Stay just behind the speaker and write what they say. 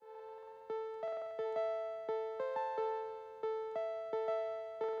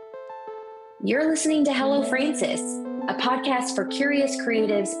You're listening to Hello Francis, a podcast for curious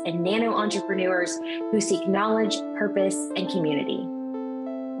creatives and nano entrepreneurs who seek knowledge, purpose, and community.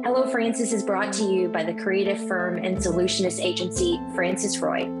 Hello Francis is brought to you by the creative firm and solutionist agency Francis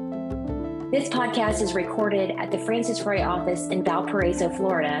Roy. This podcast is recorded at the Francis Roy office in Valparaiso,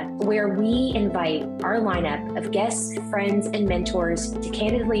 Florida, where we invite our lineup of guests, friends, and mentors to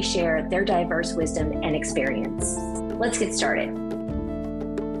candidly share their diverse wisdom and experience. Let's get started.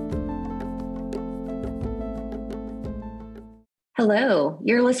 Hello,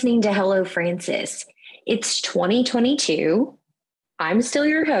 you're listening to Hello Francis. It's 2022. I'm still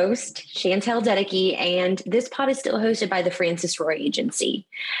your host, Chantel Dedeke, and this pod is still hosted by the Francis Roy Agency.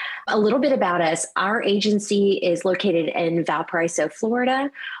 A little bit about us. Our agency is located in Valparaiso, Florida.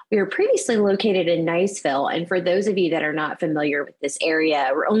 We were previously located in Niceville, and for those of you that are not familiar with this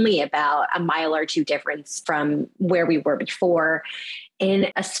area, we're only about a mile or two difference from where we were before,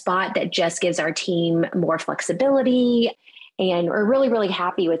 in a spot that just gives our team more flexibility. And we're really, really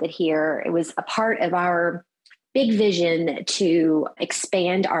happy with it here. It was a part of our big vision to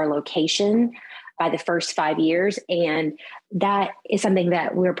expand our location by the first 5 years. And that is something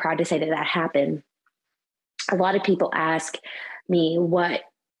that we're proud to say that happened. A lot of people ask me what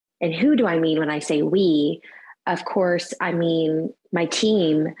and who do I mean when I say we? Of course, I mean my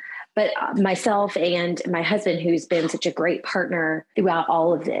team, but myself and my husband, who's been such a great partner throughout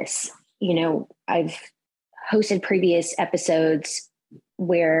all of this. You know, I've hosted previous episodes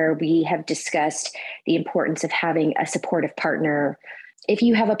where we have discussed the importance of having a supportive partner. If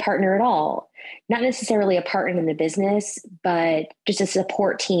you have a partner at all, not necessarily a partner in the business, but just a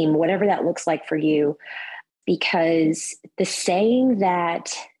support team, whatever that looks like for you. Because the saying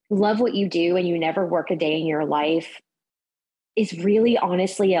that love what you do and you never work a day in your life is really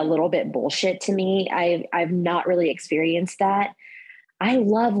honestly a little bit bullshit to me. I've not really experienced that. I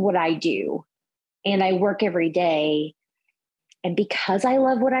love what I do. And I work every day. And because I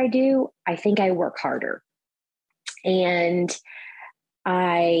love what I do, I think I work harder. And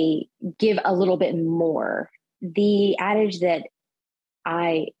I give a little bit more. The adage that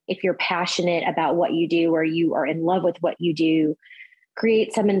if you're passionate about what you do or you are in love with what you do,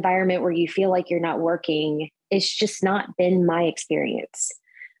 create some environment where you feel like you're not working, it's just not been my experience.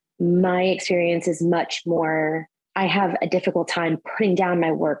 My experience is much more, I have a difficult time putting down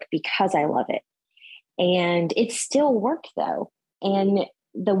my work because I love it. And it's still work though. And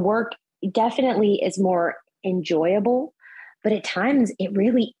the work definitely is more enjoyable, but at times it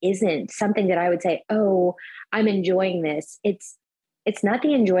really isn't something that I would say, oh, I'm enjoying this. It's not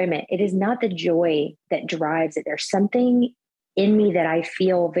the enjoyment. It is not the joy that drives it. There's something in me that I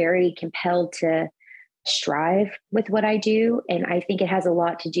feel very compelled to strive with what I do. And I think it has a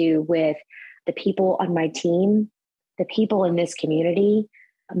lot to do with the people on my team, the people in this community,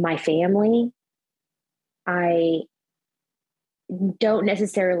 my family. I don't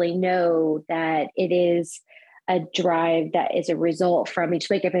necessarily know that it is a drive that is a result from each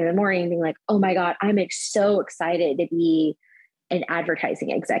wake up in the morning being like, oh my God, I'm so excited to be an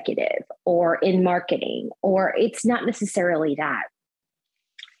advertising executive or in marketing, or it's not necessarily that.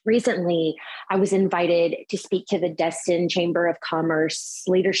 Recently, I was invited to speak to the Destin Chamber of Commerce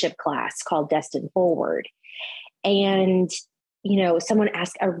leadership class called Destin Forward. And, you know, someone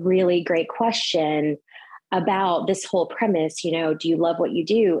asked a really great question about this whole premise, you know, do you love what you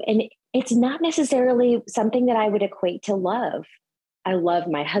do? And it's not necessarily something that I would equate to love. I love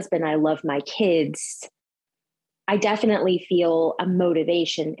my husband. I love my kids. I definitely feel a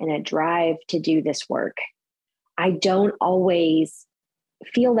motivation and a drive to do this work. I don't always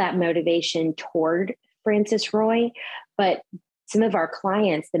feel that motivation toward Francis Roy, but some of our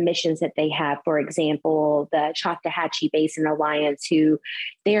clients, the missions that they have, for example, the Chattahoochee Basin Alliance, who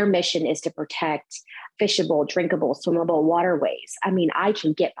their mission is to protect fishable, drinkable, swimmable waterways. I mean, I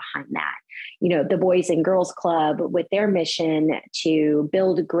can get behind that. You know, the Boys and Girls Club with their mission to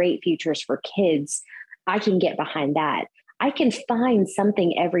build great futures for kids, I can get behind that. I can find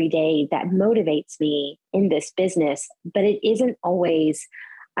something every day that motivates me in this business, but it isn't always,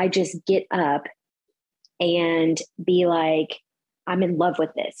 I just get up and be like, I'm in love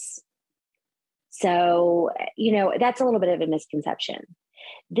with this. So, you know, that's a little bit of a misconception.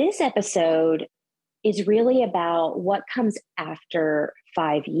 This episode is really about what comes after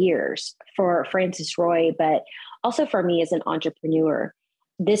 5 years for Francis Roy, but also for me as an entrepreneur.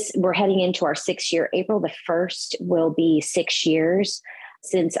 We're heading into our 6th year. April the 1st will be 6 years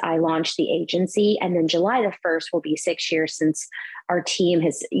since I launched the agency. And then July the 1st will be 6 years since our team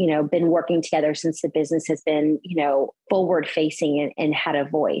has, you know, been working together, since the business has been, you know, forward facing and had a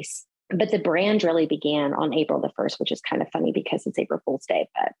voice. But the brand really began on April the 1st, which is kind of funny because it's April Fool's Day,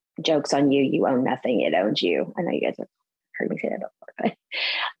 but joke's on you. You own nothing. It owns you. I know you guys have heard me say that before, but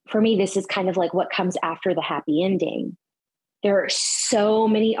for me, this is kind of like what comes after the happy ending. There are so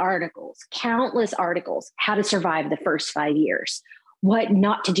many articles, countless articles, how to survive the first 5 years, what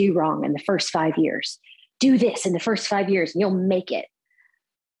not to do wrong in the first 5 years. Do this in the first 5 years and you'll make it.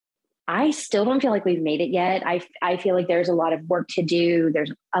 I still don't feel like we've made it yet. I feel like there's a lot of work to do.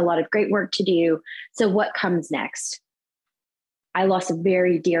 There's a lot of great work to do. So what comes next? I lost a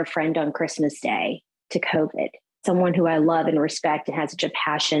very dear friend on Christmas Day to COVID, someone who I love and respect and has such a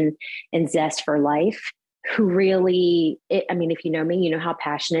passion and zest for life, who really, if you know me, you know how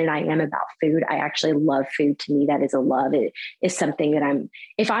passionate I am about food. I actually love food. To me, that is a love. It is something that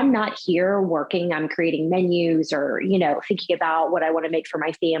if I'm not here working, I'm creating menus or, thinking about what I want to make for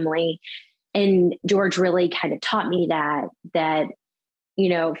my family. And George really kind of taught me that,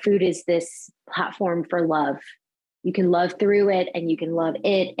 food is this platform for love. You can love through it and you can love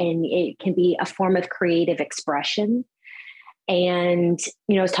it, and it can be a form of creative expression. And,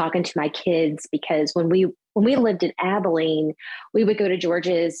 I was talking to my kids because when we lived in Abilene, we would go to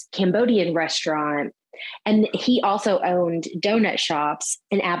George's Cambodian restaurant. And he also owned donut shops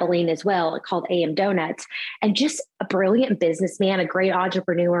in Abilene as well, called AM Donuts. And just a brilliant businessman, a great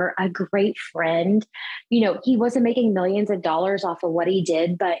entrepreneur, a great friend. He wasn't making millions of dollars off of what he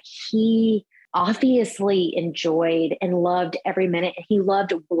did, but he obviously enjoyed and loved every minute. He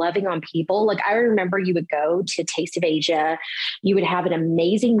loved loving on people. Like, I remember you would go to Taste of Asia, you would have an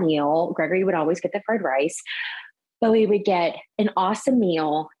amazing meal. Gregory would always get the fried rice, but we would get an awesome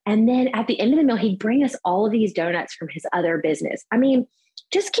meal. And then at the end of the meal, he'd bring us all of these donuts from his other business. I mean,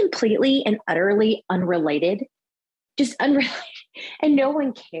 just completely and utterly unrelated, and no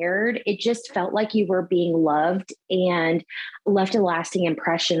one cared. It just felt like you were being loved and left a lasting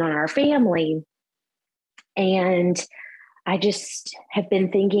impression on our family. And I just have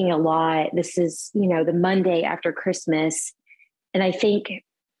been thinking a lot. This is, the Monday after Christmas. And I think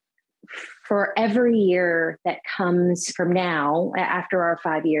for every year that comes from now, after our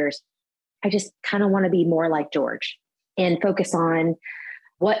 5 years, I just kind of want to be more like George and focus on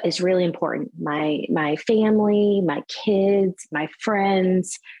what is really important. My family, my kids, my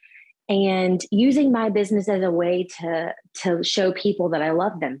friends, and using my business as a way to show people that I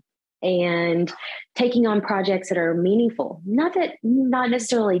love them, and taking on projects that are meaningful. Not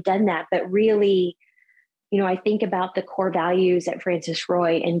necessarily done that, but really, I think about the core values at Francis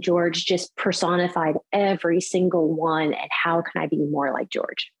Roy, and George just personified every single one. And how can I be more like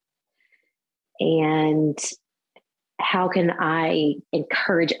George? And how can I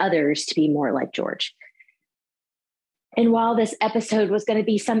encourage others to be more like George? And while this episode was going to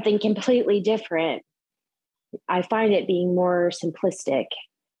be something completely different, I find it being more simplistic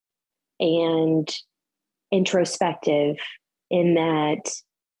and introspective, in that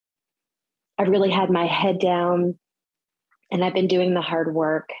I've really had my head down and I've been doing the hard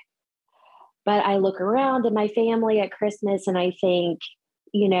work. But I look around at my family at Christmas and I think,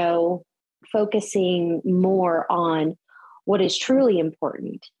 focusing more on what is truly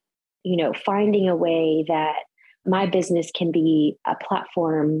important, finding a way that my business can be a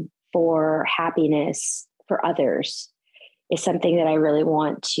platform for happiness for others is something that I really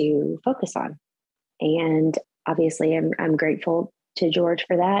want to focus on. And obviously I'm grateful to George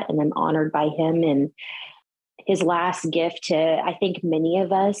for that. And I'm honored by him. And his last gift to, I think, many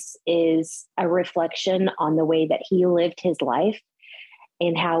of us is a reflection on the way that he lived his life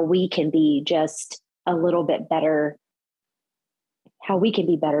and how we can be just a little bit better, how we can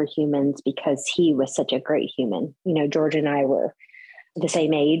be better humans because he was such a great human. George and I were the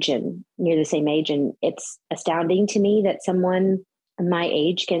same age and near the same age. And it's astounding to me that someone my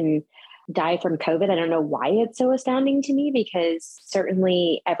age can die from COVID. I don't know why it's so astounding to me, because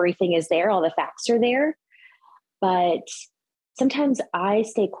certainly everything is there. All the facts are there. But sometimes I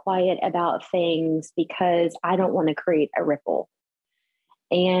stay quiet about things because I don't want to create a ripple.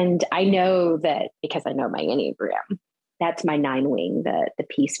 And I know that because I know my Enneagram, that's my 9 wing, the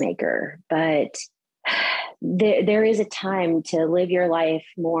peacemaker. But there is a time to live your life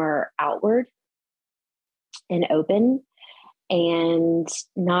more outward and open and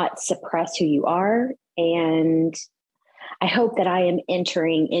not suppress who you are. And I hope that I am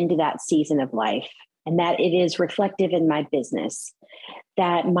entering into that season of life, and that it is reflective in my business,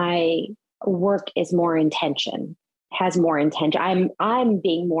 that my work is more intention, has more intention. I'm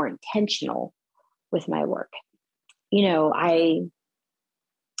being more intentional with my work. I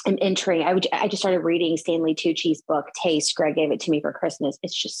am entering, I just started reading Stanley Tucci's book, Taste. Greg gave it to me for Christmas.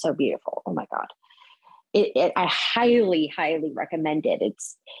 It's just so beautiful. Oh my God. I highly, highly recommend it.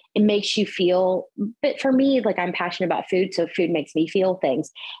 It makes you feel, but for me, like I'm passionate about food. So food makes me feel things,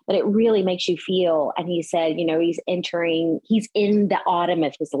 but it really makes you feel. And he said, he's in the autumn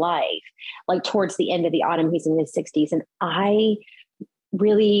of his life, like towards the end of the autumn, he's in his 60s. And I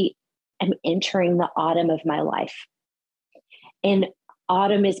really am entering the autumn of my life. And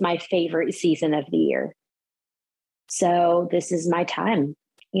autumn is my favorite season of the year. So this is my time.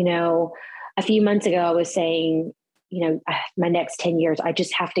 A few months ago, I was saying, my next 10 years, I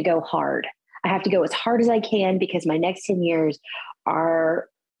just have to go hard. I have to go as hard as I can because my next 10 years are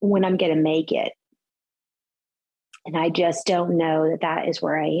when I'm going to make it. And I just don't know that is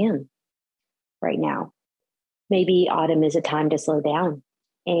where I am right now. Maybe autumn is a time to slow down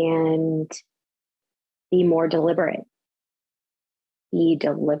and be more deliberate. Be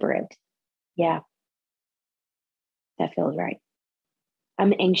deliberate. Yeah, that feels right.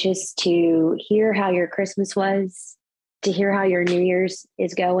 I'm anxious to hear how your Christmas was, to hear how your New Year's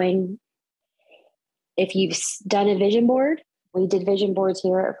is going. If you've done a vision board, we did vision boards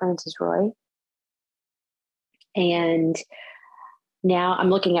here at Francis Roy. And now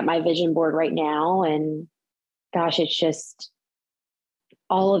I'm looking at my vision board right now, and gosh, it's just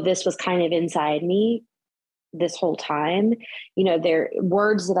all of this was kind of inside me this whole time. There are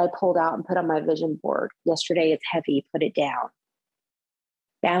words that I pulled out and put on my vision board. Yesterday, it's heavy, put it down.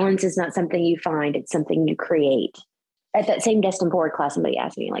 Balance is not something you find, it's something you create. At that same Destined Board class, somebody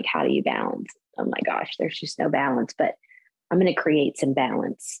asked me, like, how do you balance? Oh my gosh, there's just no balance, but I'm going to create some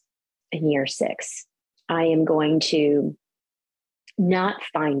balance in year 6. I am going to not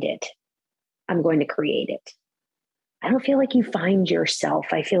find it. I'm going to create it. I don't feel like you find yourself.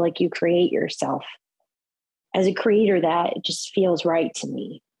 I feel like you create yourself. As a creator, that just feels right to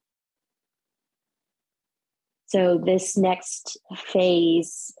me. So this next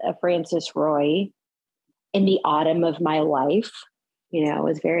phase of Francis Roy in the autumn of my life,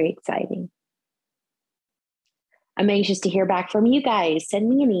 is very exciting. I'm anxious to hear back from you guys. Send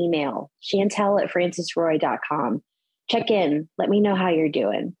me an email, Chantel@francisroy.com. Check in. Let me know how you're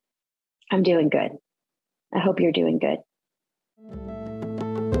doing. I'm doing good. I hope you're doing good.